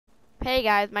Hey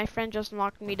guys, my friend just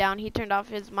knocked me down. He turned off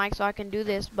his mic so I can do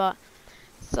this, but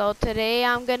so today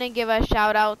I'm gonna give a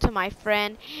shout out to my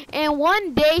friend. And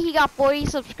one day he got 40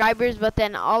 subscribers, but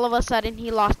then all of a sudden he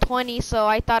lost 20, so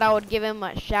I thought I would give him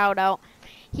a shout out.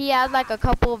 He has like a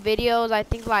couple of videos, I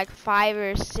think like 5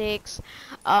 or 6.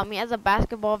 He has a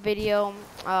basketball video.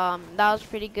 That was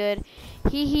pretty good.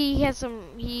 He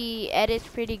edits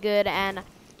pretty good, and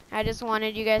I just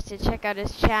wanted you guys to check out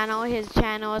his channel. His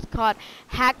channel is called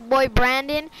Hackboy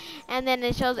Brandon, and then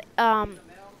it shows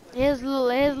his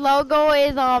logo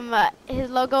is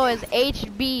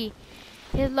HB.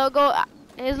 His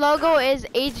logo is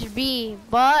HB,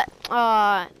 but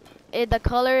the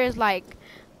color is like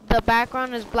the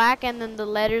background is black and then the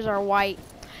letters are white.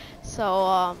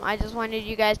 So I just wanted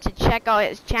you guys to check out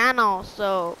his channel.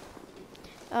 So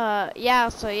yeah,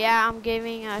 I'm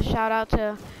giving a shout out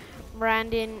to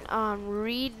Brandon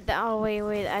Reed. Oh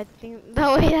wait, I think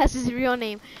that's his real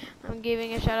name. I'm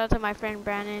giving a shout out to my friend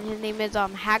Brandon. His name is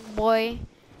Hackboy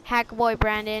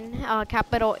Brandon,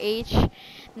 capital H,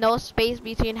 no space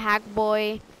between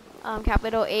Hackboy,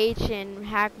 capital H and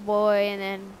Hackboy, and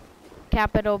then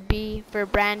capital B for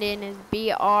Brandon is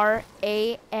BRANDON.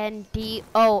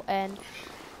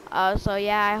 So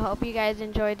yeah, I hope you guys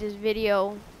enjoyed this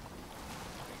video,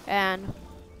 and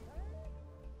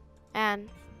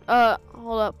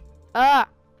hold up,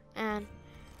 and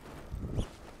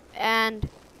and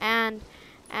and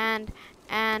and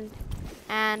and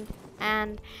and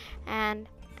and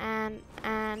and and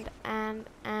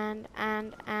and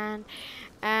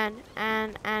and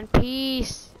and and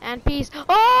peace and peace.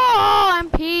 Oh,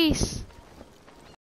 and peace.